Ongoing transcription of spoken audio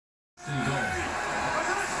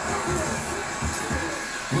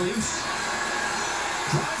Williams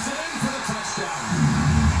drives it in for the touchdown.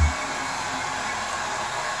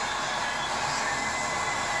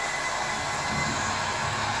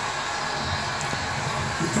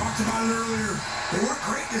 We talked about it earlier. They weren't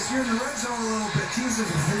great this year in the red zone a little bit. Teams have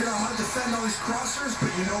figured out how to defend all these crossers, but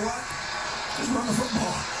you know what? Just run the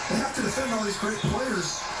football. They have to defend all these great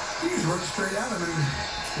players. You just run straight at them, and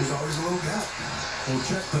there's always a little gap. We'll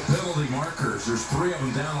check the penalty markers. There's 3 of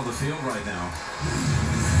them down on the field right now.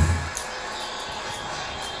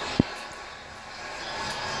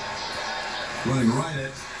 Running right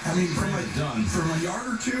at, I mean, from a yard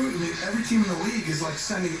or two, I mean, every team in the league is like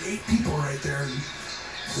sending 8 people right there. And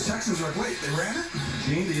the Texans are like, wait, they ran it?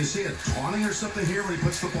 Gene, do you see a taunting or something here when he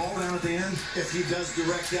puts the ball down at the end? If he does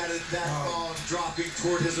direct that ball dropping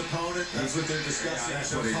toward his opponent, that's what they're discussing. Yeah,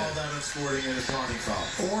 they'll call that unsporting and a taunting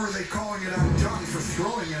foul. Or are they calling it out done for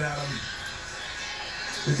throwing it at him?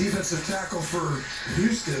 The defensive tackle for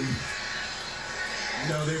Houston.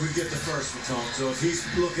 No, they would get the first one, Tom. So if he's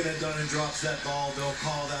looking at Dunn and drops that ball, they'll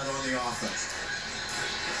call that on the offense.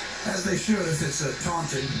 As they should if it's a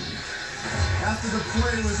taunting. After the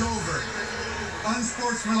play was over,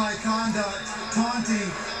 unsportsmanlike conduct, taunting,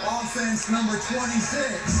 offense number 26.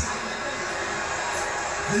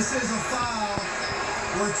 This is a foul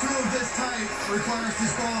where 2 of this type requires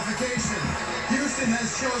disqualification. Houston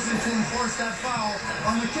has chosen to enforce that foul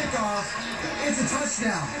on the kickoff. It's a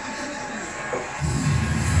touchdown.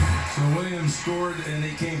 So Williams scored, and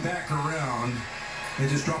he came back around and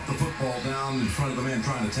just dropped the football down in front of the man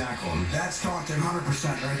trying to tackle him. That's taunting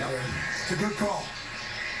 100% right there. It's a good call.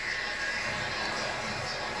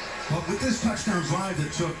 But with this touchdown drive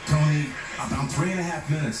that took Tony about 3.5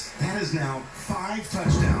 minutes, that is now 5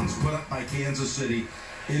 touchdowns put up by Kansas City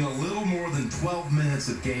in a little more than 12 minutes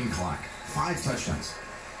of game clock. 5 touchdowns.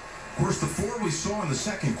 Of course, the 4 we saw in the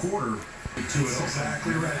second quarter. That's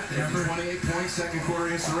exactly right. Remember 28 points second quarter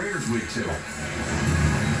against the Raiders week 2.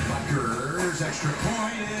 Bucker's extra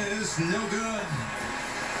point is no good.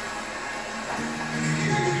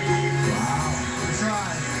 Wow. The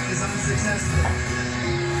try is unsuccessful.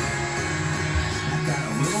 Got a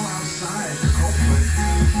little outside to cope with.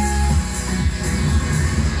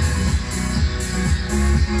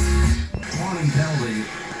 Taunting penalty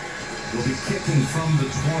will be kicking from the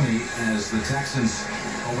 20 as the Texans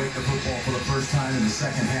await the football for the first time in the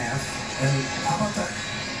second half. And how about that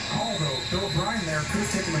call, though? Bill O'Brien there could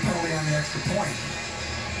have taken the penalty on the extra point.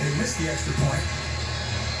 They missed the extra point,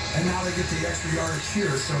 and now they get the extra yardage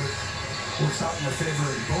here, so it works out in their favor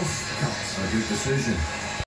in both counts. A good decision.